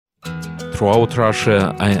throughout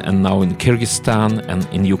Russia and now in Kyrgyzstan and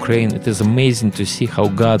in Ukraine. It is amazing to see how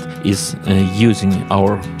God is using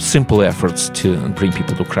our simple efforts to bring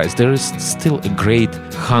people to Christ. There is still a great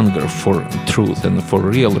hunger for truth and for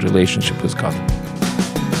real relationship with God.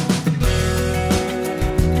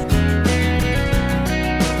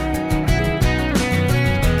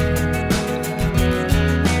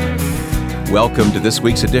 Welcome to this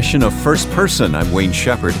week's edition of First Person. I'm Wayne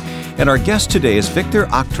Shepherd, and our guest today is Viktor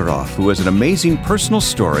Akhtarov, who has an amazing personal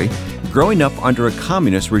story growing up under a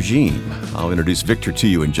communist regime. I'll introduce Viktor to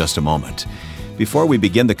you in just a moment. Before we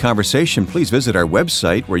begin the conversation, please visit our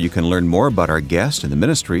website where you can learn more about our guest and the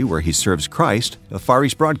ministry where he serves Christ, the Far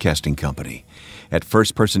East Broadcasting Company. At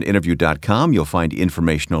firstpersoninterview.com, you'll find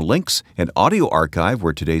informational links, an audio archive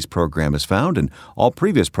where today's program is found, and all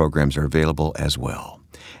previous programs are available as well.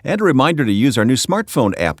 And a reminder to use our new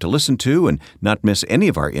smartphone app to listen to and not miss any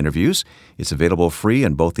of our interviews. It's available free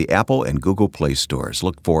in both the Apple and Google Play stores.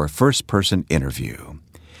 Look for First Person Interview.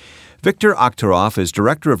 Viktor Akhtarov is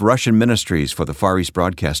Director of Russian Ministries for the Far East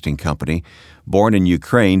Broadcasting Company. Born in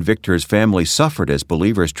Ukraine, Viktor's family suffered as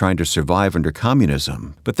believers trying to survive under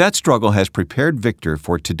communism. But that struggle has prepared Viktor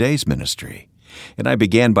for today's ministry. And I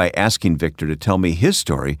began by asking Viktor to tell me his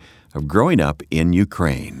story of growing up in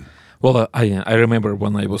Ukraine. Well, I remember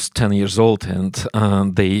when I was 10 years old and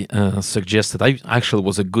they suggested, I actually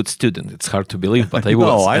was a good student. It's hard to believe, but I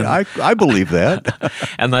was. No, I believe that.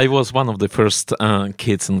 And I was one of the first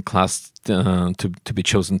kids in class to be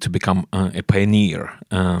chosen to become a pioneer,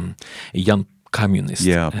 a young communist.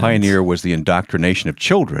 Yeah, pioneer was the indoctrination of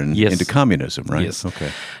children into communism, right? Yes. Okay.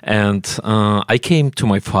 And I came to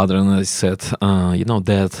my father and I said,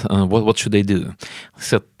 Dad, what should I do? He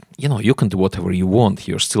said, you can do whatever you want.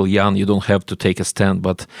 You're still young. You don't have to take a stand.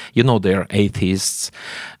 But, they're atheists.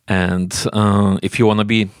 And if you want to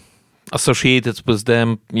be associated with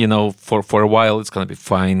them, for a while, it's going to be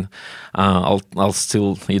fine. I'll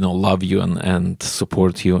still, love you and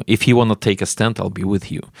support you. If you want to take a stand, I'll be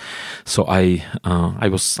with you. So I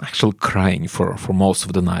was actually crying for most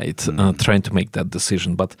of the night, trying to make that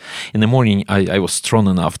decision. But in the morning, I was strong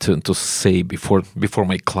enough to say before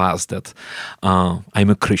my class that I'm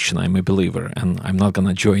a Christian, I'm a believer, and I'm not going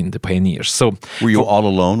to join the pioneers. So were you all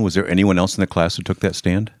alone? Was there anyone else in the class who took that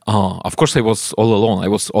stand? Of course, I was all alone. I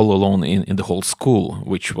was all alone in the whole school,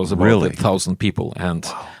 which was about 1,000 people. And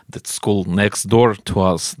the school next door to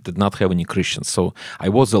us did not have any Christians. So I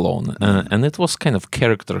was alone. And it was kind of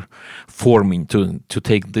character forming to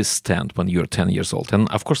take this stand when you're 10 years old. And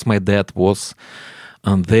of course, my dad was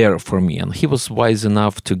there for me, and he was wise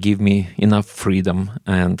enough to give me enough freedom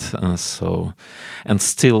and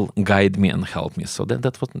still guide me and help me. So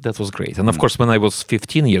that was great. And of course, when I was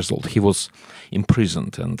 15 years old, he was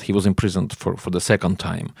imprisoned, and he was imprisoned for the second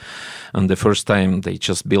time. And the first time they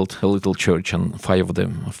just built a little church, and five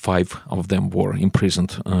of them were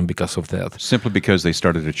imprisoned because of that. Simply because they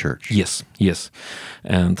started a church. Yes,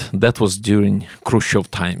 and that was during Khrushchev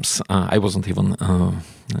times. I wasn't even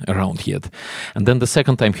around yet. And then the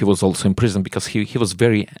second time he was also in prison because he was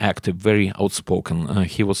very active, very outspoken.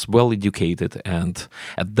 He was well educated, and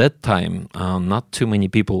at that time not too many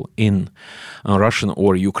people in Russian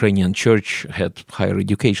or Ukrainian church had higher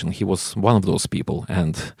education. He was one of those people,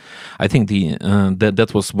 and I think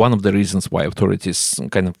that was one of the reasons why authorities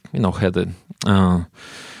kind of had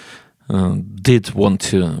did want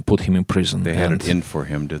to put him in prison. They had it in for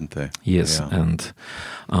him, didn't they? Yes, and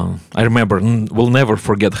I remember, we'll never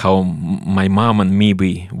forget how my mom and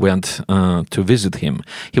me went to visit him.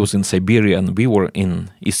 He was in Siberia, and we were in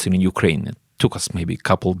eastern Ukraine. It took us maybe a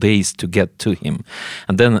couple days to get to him.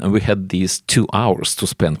 And then we had these 2 hours to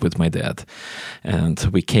spend with my dad. And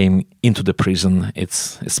we came into the prison.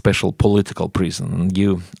 It's a special political prison. And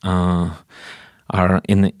you are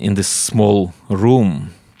in this small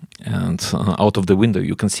room, and out of the window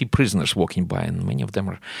you can see prisoners walking by, and many of them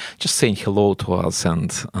are just saying hello to us.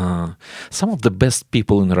 And some of the best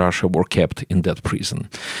people in Russia were kept in that prison,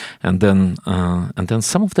 and then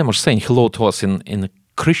some of them are saying hello to us in a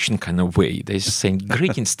Christian kind of way. They're just saying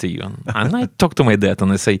greetings to you. And I talk to my dad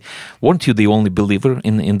and I say, weren't you the only believer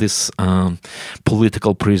in this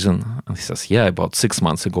political prison? And he says, yeah, about 6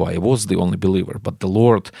 months ago I was the only believer, but the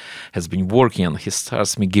Lord has been working, and he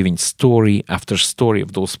starts me giving story after story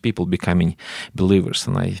of those people becoming believers.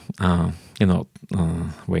 And I,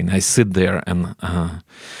 when I sit there and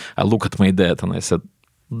I look at my dad and I said,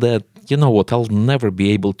 Dad, you know what, I'll never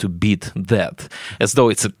be able to beat that. As though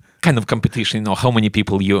it's a kind of competition, how many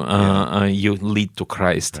people you lead to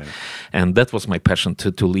Christ. Right. And that was my passion,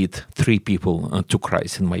 to lead 3 people to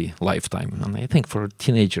Christ in my lifetime. And I think for a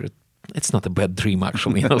teenager, it's not a bad dream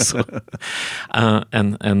actually. So,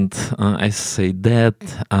 and I say, Dad,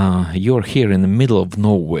 you're here in the middle of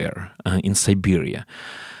nowhere in Siberia.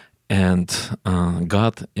 And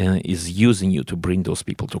God is using you to bring those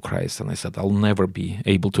people to Christ. And I said, I'll never be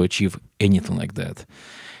able to achieve anything like that.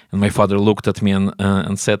 And my father looked at me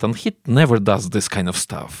and said, and he never does this kind of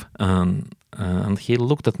stuff. And he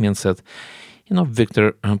looked at me and said,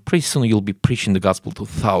 Victor, pretty soon you'll be preaching the gospel to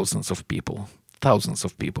thousands of people. Thousands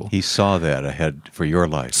of people. He saw that ahead for your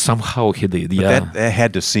life. Somehow he did, But that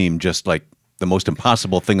had to seem just like the most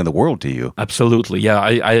impossible thing in the world to you. Absolutely, yeah.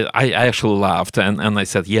 I actually laughed and I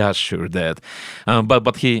said, yeah, sure, Dad.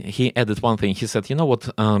 But he added one thing. He said, you know what,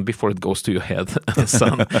 before it goes to your head,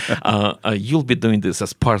 son, you'll be doing this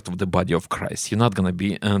as part of the body of Christ. You're not going to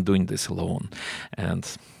be doing this alone. And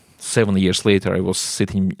 7 years later, I was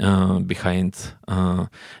sitting behind a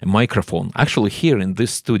microphone, actually here in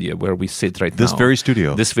this studio where we sit right now. This very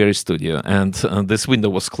studio. This very studio. And this window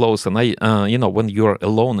was closed. And when you're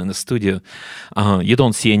alone in the studio, you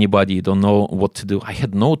don't see anybody, you don't know what to do. I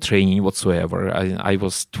had no training whatsoever. I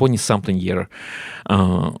was 20-something year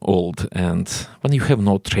old. And when you have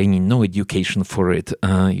no training, no education for it,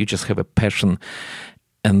 you just have a passion.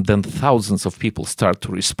 And then thousands of people start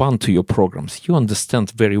to respond to your programs. You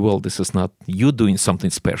understand very well this is not you doing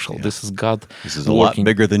something special. Yeah. This is God. This is a lot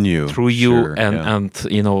bigger than you. Through you, and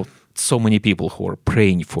so many people who are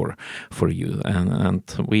praying for you. And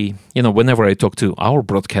we, whenever I talk to our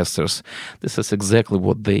broadcasters, this is exactly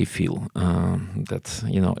what they feel. That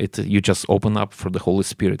you just open up for the Holy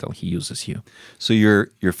Spirit and He uses you. So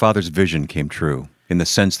your father's vision came true, in the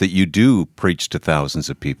sense that you do preach to thousands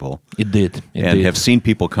of people. It did. Have seen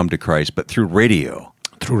people come to Christ, but through radio.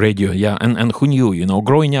 Through radio, yeah. And who knew,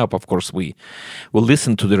 growing up, of course, we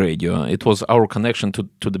listened to the radio. It was our connection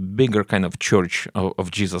to the bigger kind of church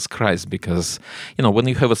of Jesus Christ, because, when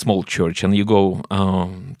you have a small church and you go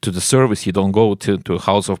to the service, you don't go to a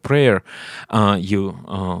house of prayer,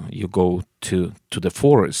 you go to the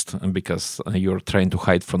forest because you're trying to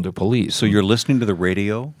hide from the police. So you're listening to the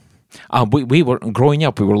radio? We were growing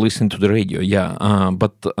up. We were listening to the radio, yeah.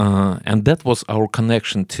 And that was our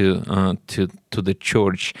connection to the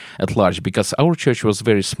church at large, because our church was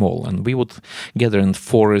very small, and we would gather in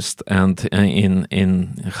forest and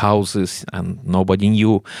in houses, and nobody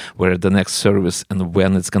knew where the next service and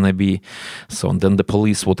when it's gonna be. So and then the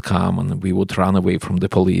police would come, and we would run away from the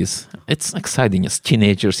police. It's exciting as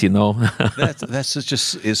teenagers, That's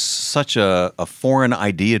just is such a foreign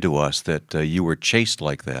idea to us that you were chased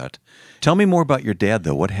like that. Tell me more about your dad,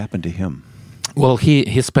 though. What happened to him? Well,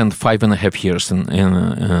 he spent 5.5 years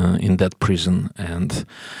in that prison, and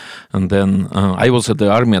then I was at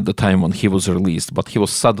the army at the time when he was released, but he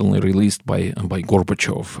was suddenly released by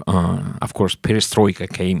Gorbachev. Of course, Perestroika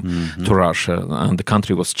came to Russia, and the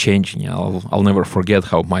country was changing. I'll never forget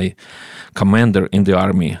how my commander in the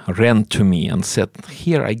army ran to me and said,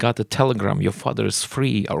 "Here, I got a telegram. Your father is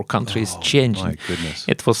free. Our country is changing." My goodness!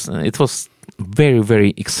 It was very,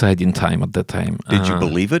 very exciting time at that time. Did you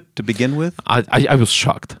believe it to begin with? I was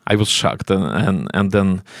shocked. And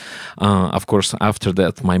then, of course, after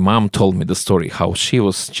that, my mom told me the story how she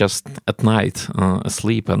was just at night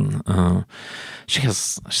asleep, and she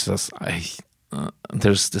says,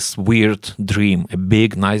 there's this weird dream. A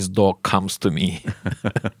big, nice dog comes to me.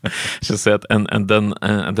 She said, and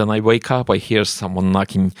then I wake up. I hear someone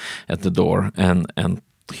knocking at the door, and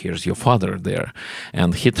here's your father there.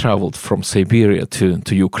 And he traveled from Siberia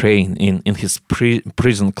to Ukraine in his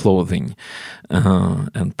prison clothing.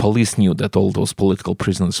 And police knew that all those political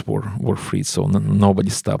prisoners were free, so nobody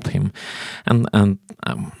stopped him. And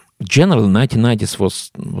generally, 1990s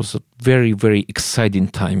was a very, very exciting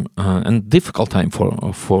time and difficult time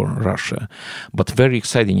for Russia, but very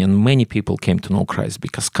exciting. And many people came to know Christ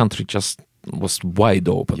because country just was wide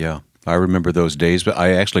open. Yeah. I remember those days, but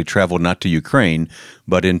I actually traveled not to Ukraine,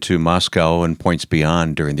 but into Moscow and points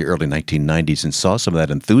beyond during the early 1990s and saw some of that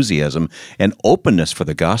enthusiasm and openness for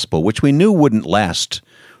the gospel, which we knew wouldn't last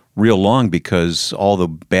real long because all the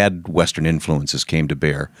bad Western influences came to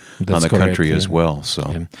bear on the country as well.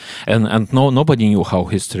 So, and nobody knew how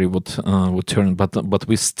history would turn. But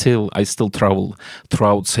I still travel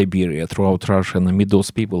throughout Siberia, throughout Russia, and I meet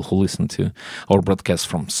those people who listen to our broadcasts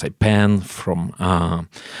from Saipan,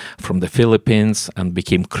 from the Philippines, and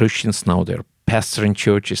became Christians. Now they're pastoring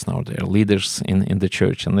churches now. They're leaders in the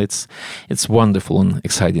church, and it's wonderful and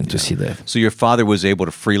exciting to see that. So your father was able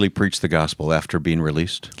to freely preach the gospel after being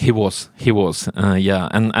released? He was,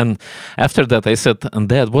 yeah. And after that, I said,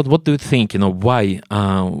 Dad, what do you think? Why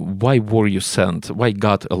were you sent? Why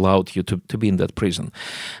God allowed you to be in that prison?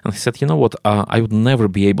 And he said, you know what? I would never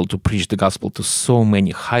be able to preach the gospel to so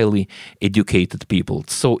many highly educated people,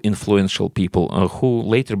 so influential people who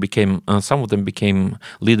later became, some of them became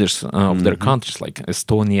leaders of their countries, like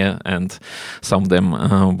Estonia, and some of them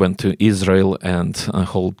went to Israel and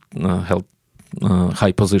held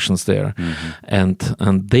high positions there, and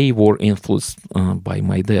they were influenced by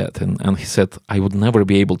my dad, and he said I would never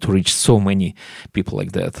be able to reach so many people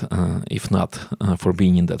like that if not for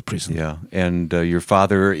being in that prison. Yeah, and your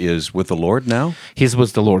father is with the Lord now? He's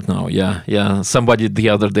with the Lord now. Yeah. Somebody the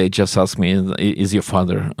other day just asked me, "Is your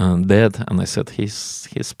father dead?" And I said,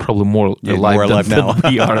 "He's probably more alive now.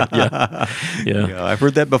 Than we are." Yeah. I've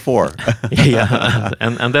heard that before. Yeah,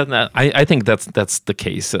 and then I think that's the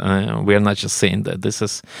case. We are not just saying that this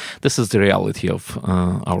is the reality of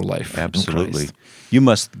our life. Absolutely. You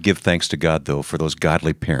must give thanks to God, though, for those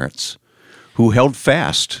godly parents who held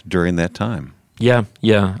fast during that time. Yeah.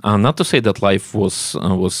 Not to say that life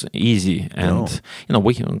was easy, and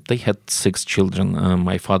they had 6 children.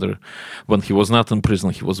 My father, when he was not in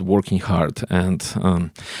prison, he was working hard, and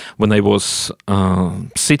when I was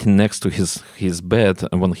sitting next to his bed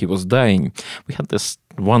when he was dying, we had this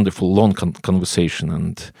wonderful long conversation,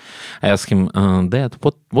 and I asked him, Dad,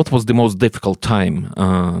 what was the most difficult time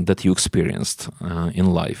that you experienced in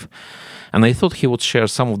life? And I thought he would share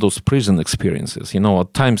some of those prison experiences.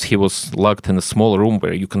 At times he was locked in a small room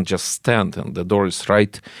where you can just stand and the door is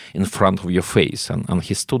right in front of your face. And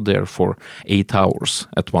he stood there for 8 hours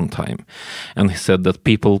at one time. And he said that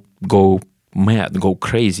people go mad, go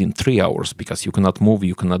crazy in 3 hours because you cannot move,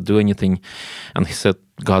 you cannot do anything. And he said,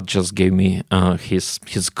 God just gave me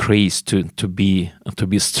his grace to be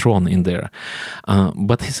strong in there.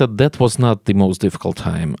 But he said that was not the most difficult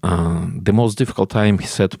time. The most difficult time, he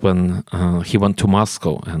said, when he went to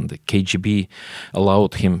Moscow and the KGB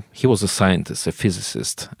allowed him, he was a scientist, a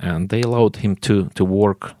physicist, and they allowed him to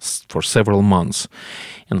work for several months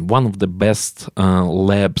in one of the best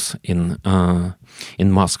labs in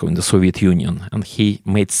Moscow, in the Soviet Union. And he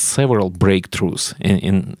made several breakthroughs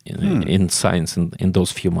in science in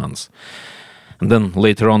those few months. And then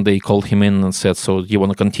later on they called him in and said, so you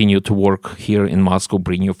want to continue to work here in Moscow,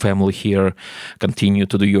 bring your family here, continue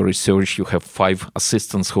to do your research. You have 5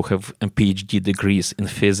 assistants who have PhD degrees in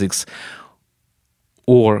physics,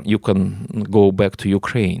 or you can go back to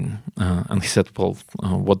Ukraine. And he said, well,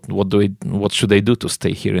 what should I do to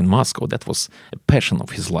stay here in Moscow? That was a passion of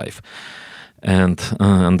his life. And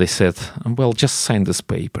they said, well, just sign this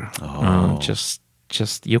paper. Just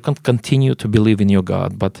you can continue to believe in your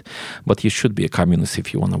God, but you should be a communist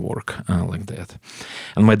if you want to work like that.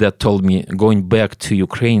 And my dad told me, going back to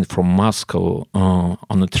Ukraine from Moscow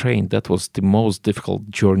on a train, that was the most difficult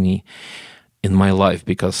journey in my life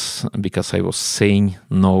because I was saying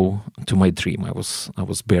no to my dream. I was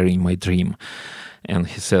burying my dream. And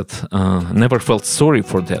he said, never felt sorry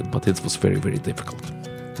for that, but it was very, very difficult.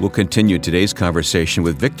 We'll continue today's conversation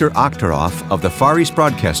with Viktor Akhtarov of the Far East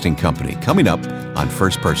Broadcasting Company coming up on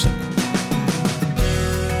First Person.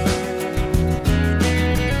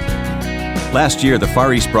 Last year, the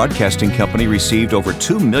Far East Broadcasting Company received over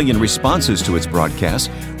 2 million responses to its broadcasts,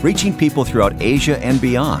 reaching people throughout Asia and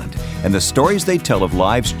beyond. And the stories they tell of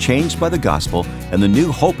lives changed by the gospel and the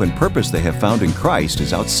new hope and purpose they have found in Christ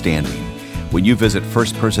is outstanding. When you visit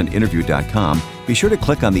firstpersoninterview.com, be sure to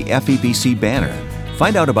click on the FEBC banner.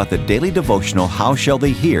 Find out about the daily devotional, How Shall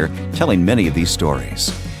They Hear?, telling many of these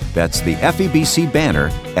stories. That's the FEBC banner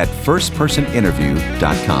at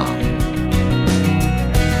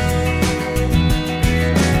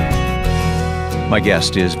firstpersoninterview.com. My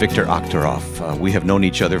guest is Viktor Akhtarov. We have known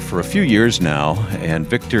each other for a few years now, and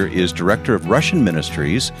Viktor is Director of Russian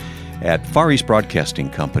Ministries at Far East Broadcasting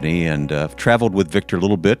Company, and I've traveled with Viktor a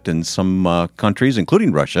little bit in some countries,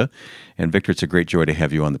 including Russia. And Viktor, it's a great joy to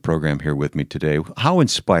have you on the program here with me today. How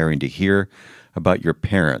inspiring to hear about your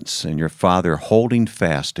parents and your father holding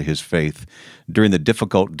fast to his faith during the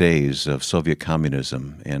difficult days of Soviet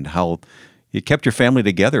communism, and how you kept your family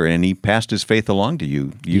together and he passed his faith along to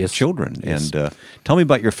you yes. children. Yes. And tell me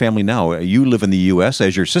about your family now. You live in the U.S.,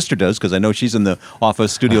 as your sister does, because I know she's in the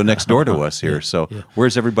office studio next door to us here.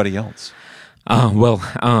 Where's everybody else?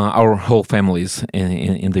 Our whole family is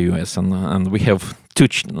in the U.S., and we have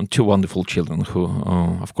two wonderful children who,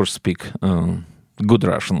 of course, speak good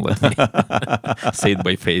Russian, let me say it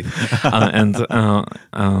by faith.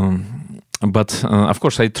 But of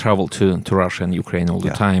course, I travel to Russia and Ukraine all the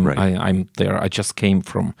time. Right. I'm there. I just came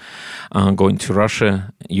from going to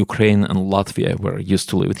Russia, Ukraine, and Latvia, where I used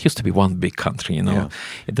to live. It used to be one big country, you know. Yeah.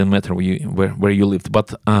 It didn't matter where you lived.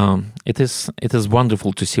 But it is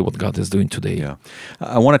wonderful to see what God is doing today. Yeah.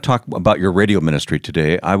 I want to talk about your radio ministry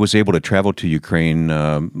today. I was able to travel to Ukraine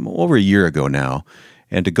over a year ago now,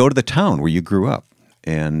 and to go to the town where you grew up.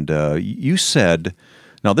 And you said...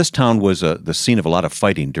 Now, this town was the scene of a lot of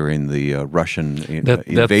fighting during the Russian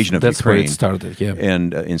invasion of Ukraine. That's where it started, yeah.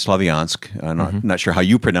 And in Slavyansk. I'm not sure how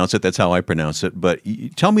you pronounce it. That's how I pronounce it. But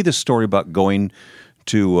tell me this story about going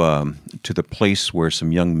to the place where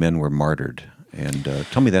some young men were martyred. And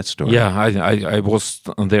tell me that story. Yeah, I was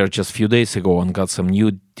there just a few days ago and got some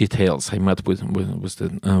new details. I met with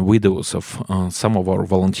the widows of some of our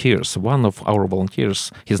volunteers. One of our volunteers,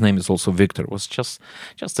 his name is also Victor, was just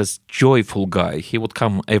this joyful guy. He would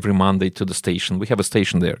come every Monday to the station. We have a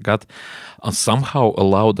station there. God somehow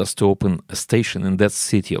allowed us to open a station in that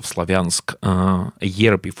city of Slavyansk a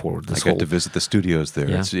year before this. I got to visit the studios there.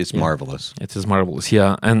 Yeah, it's marvelous. It is marvelous,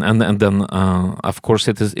 yeah. And then of course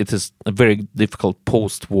it is a very difficult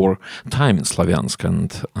post-war time in Slavyansk. And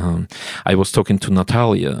I was talking to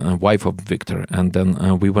Natalia, wife of Victor, and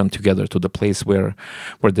then we went together to the place where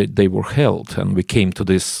they were held, and we came to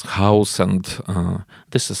this house, and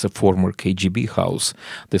this is a former KGB house.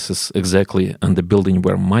 This is exactly in the building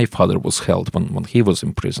where my father was held when he was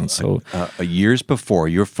in prison. So years before,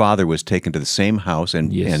 your father was taken to the same house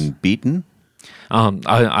and beaten?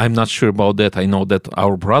 I'm not sure about that. I know that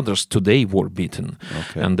our brothers today were beaten,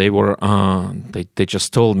 and they were. They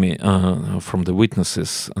just told me from the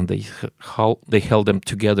witnesses, and they held them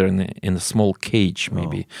together in a small cage,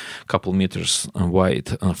 maybe a couple meters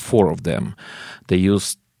wide. 4 of them. They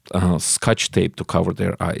used Scotch tape to cover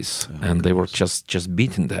their eyes, and they were just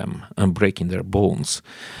beating them and breaking their bones.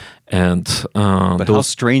 And but how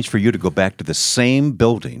strange for you to go back to the same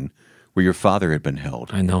building where your father had been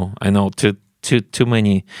held. I know. Too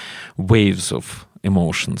many waves of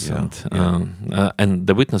emotions, and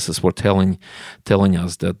the witnesses were telling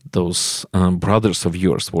us that those brothers of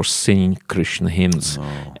yours were singing Christian hymns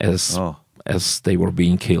as they were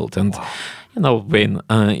being killed. And when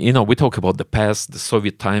we talk about the past, the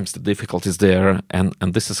Soviet times, the difficulties there,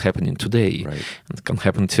 and this is happening today. Right. And it can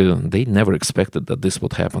happen to. They never expected that this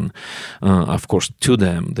would happen. Of course, to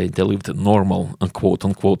them, they lived a normal, quote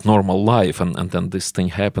unquote, normal life, and then this thing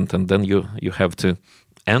happened, and then you have to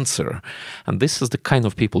answer. And this is the kind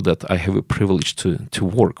of people that I have a privilege to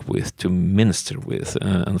work with, to minister with,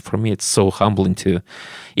 and for me it's so humbling to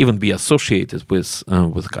even be associated with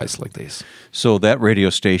guys like this. So that radio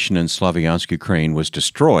station in Slavyansk, Ukraine was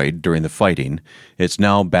destroyed during the fighting. It's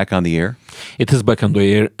now back on the air? It is back on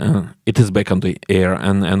the air.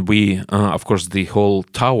 And we, of course, the whole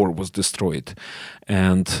tower was destroyed.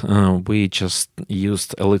 And we just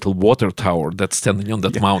used a little water tower that's standing on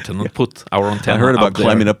that mountain and put our antenna up. I heard about there.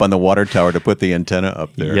 climbing up on the water tower to put the antenna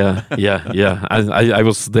up there. Yeah. I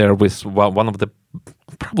was there with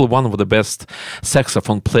probably one of the best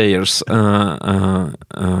saxophone players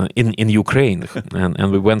in Ukraine,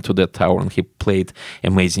 and we went to that tower and he played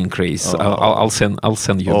Amazing Grace. I'll send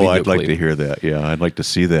you a video I'd like clip. to hear that. Yeah, I'd like to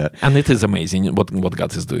see that. And it is amazing what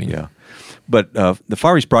God is doing. Yeah. But the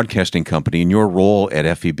Far East Broadcasting Company and your role at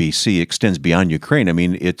FEBC extends beyond Ukraine. I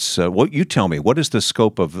mean, it's what you tell me. What is the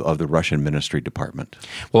scope of the Russian Ministry Department?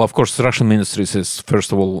 Well, of course, the Russian Ministries is,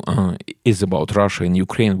 first of all, is about Russia. In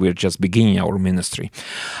Ukraine, we're just beginning our ministry.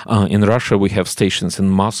 In Russia, we have stations in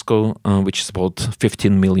Moscow, which is about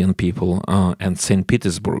 15 million people, and St.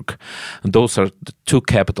 Petersburg. Those are the 2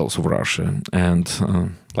 capitals of Russia. And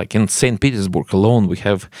like in St. Petersburg alone, we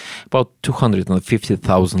have about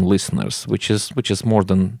 250,000 listeners, which is more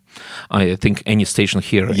than I think any station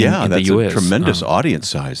here in the U.S. Yeah, that's a tremendous audience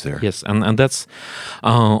size there. Yes, and that's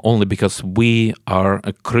only because we are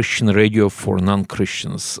a Christian radio for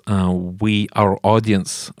non-Christians. Our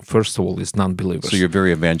audience, first of all, is non-believers. So you're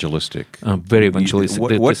very evangelistic. Very evangelistic.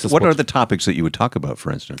 What are the topics that you would talk about,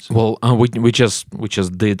 for instance? Well, we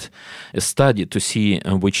just did a study to see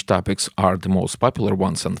which topics are the most popular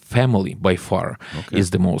ones, and family by far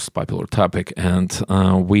is the most popular topic. And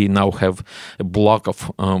we now have a block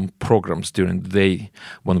of programs during the day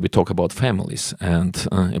when we talk about families and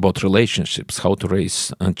about relationships, how to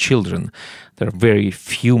raise children. There are very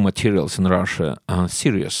few materials in Russia,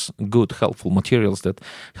 serious, good, helpful materials that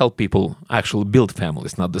help people actually build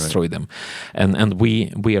families, not destroy them. And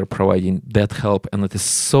we are providing that help, and it is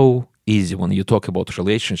so easy when you talk about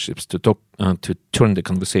relationships to turn the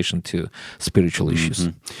conversation to spiritual issues.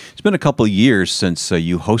 It's been a couple of years since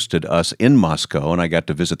you hosted us in Moscow, and I got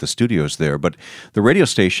to visit the studios there. But the radio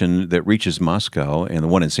station that reaches Moscow and the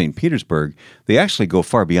one in St. Petersburg, they actually go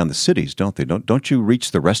far beyond the cities, don't they? Don't you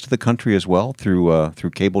reach the rest of the country as well through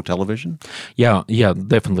cable television? Yeah,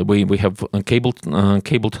 definitely. We have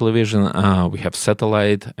cable television, we have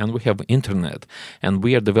satellite, and we have internet. And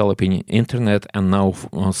we are developing internet and now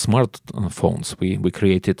smartphones. We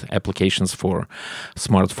created applications for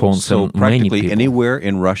smartphones. So and practically many people, anywhere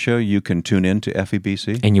in Russia you can tune in to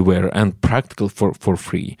FEBC? Anywhere, and practical for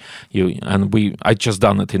free. I just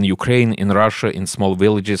done it in Ukraine, in Russia, in small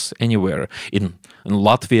villages, anywhere. In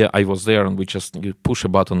Latvia, I was there, and you push a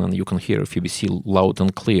button and you can hear FEBC loud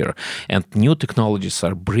and clear. And new technologies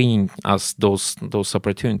are bringing us those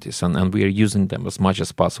opportunities, and we are using them as much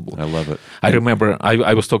as possible. I love it. I remember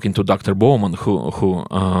I was talking to Dr. Bowman, who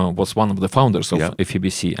was one of the founders of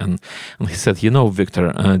FEBC, and he said,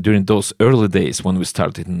 Victor, during those early days when we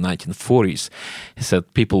started in the 1940s, he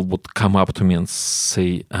said people would come up to me and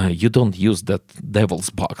say, you don't use that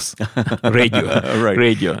devil's box, radio. Right.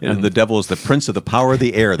 Radio. And the devil is the prince of the power of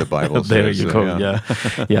the air, the Bible says. There you go,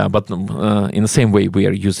 yeah. But in the same way, we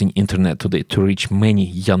are using internet today to reach many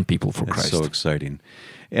young people for Christ. So exciting.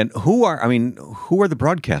 And who are the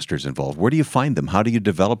broadcasters involved? Where do you find them? How do you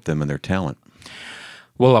develop them and their talent?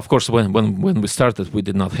 Well, of course, when we started, we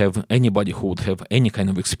did not have anybody who would have any kind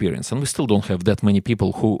of experience, and we still don't have that many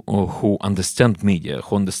people who understand media,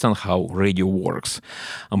 who understand how radio works.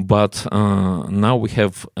 But now we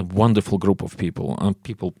have a wonderful group of people.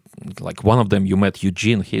 People like one of them you met,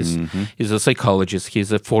 Eugene. He's a psychologist.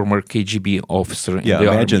 He's a former KGB officer. In the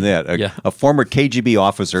imagine army. that a former KGB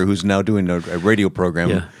officer who's now doing a radio program.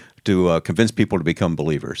 Yeah. To convince people to become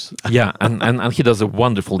believers. Yeah, and he does a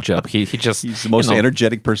wonderful job. He's the most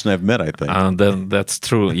energetic person I've met, I think. That's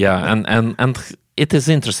true. Yeah, and it is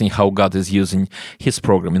interesting how God is using his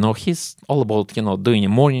program. He's all about doing a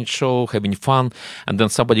morning show, having fun, and then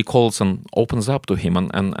somebody calls and opens up to him,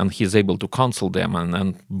 and he's able to counsel them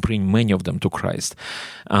and bring many of them to Christ.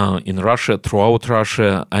 In Russia, throughout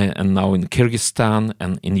Russia, and now in Kyrgyzstan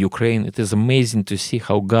and in Ukraine, it is amazing to see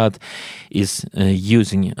how God is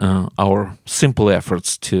using our simple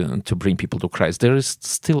efforts to bring people to Christ. There is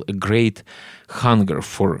still a great hunger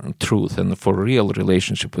for truth and for real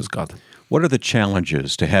relationship with God. What are the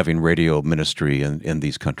challenges to having radio ministry in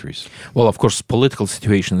these countries? Well, of course, political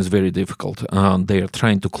situation is very difficult. They are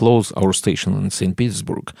trying to close our station in St.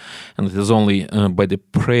 Petersburg, and it is only by the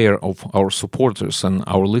prayer of our supporters and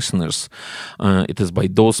our listeners. It is by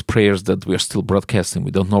those prayers that we are still broadcasting.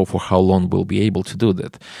 We don't know for how long we'll be able to do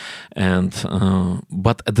that. And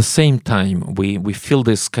but at the same time, we feel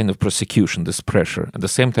this kind of persecution, this pressure. At the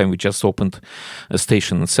same time, we just opened a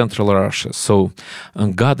station in Central Russia. So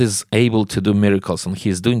God is able to do miracles, and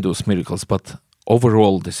he is doing those miracles, but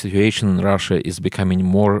overall the situation in Russia is becoming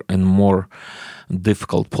more and more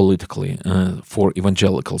difficult politically for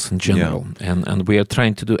evangelicals in general. And we are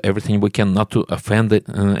trying to do everything we can not to offend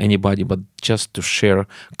anybody, but just to share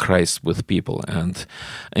Christ with people. And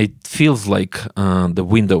it feels like the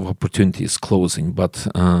window of opportunity is closing, but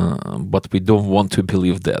we don't want to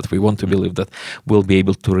believe that. We want to believe that we'll be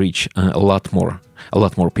able to reach a lot more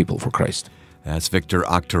people for Christ. That's Viktor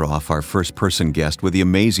Akhtarov, our first-person guest, with the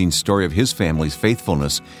amazing story of his family's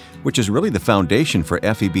faithfulness, which is really the foundation for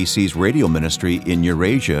FEBC's radio ministry in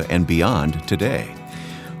Eurasia and beyond today.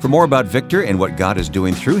 For more about Viktor and what God is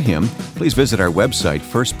doing through him, please visit our website,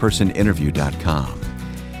 firstpersoninterview.com.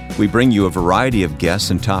 We bring you a variety of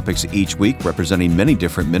guests and topics each week representing many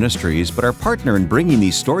different ministries, but our partner in bringing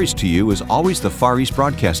these stories to you is always the Far East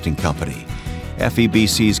Broadcasting Company.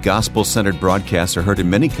 FEBC's gospel-centered broadcasts are heard in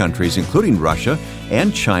many countries, including Russia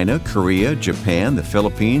and China, Korea, Japan, the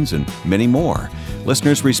Philippines, and many more.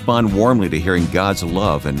 Listeners respond warmly to hearing God's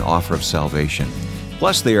love and offer of salvation.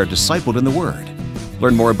 Plus, they are discipled in the Word.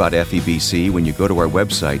 Learn more about FEBC when you go to our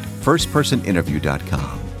website,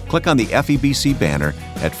 firstpersoninterview.com. Click on the FEBC banner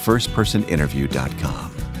at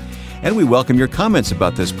firstpersoninterview.com. And we welcome your comments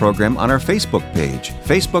about this program on our Facebook page,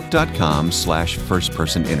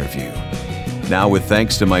 facebook.com/firstpersoninterview. Now, with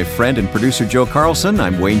thanks to my friend and producer Joe Carlson,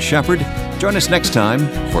 I'm Wayne Shepherd. Join us next time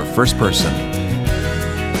for First Person.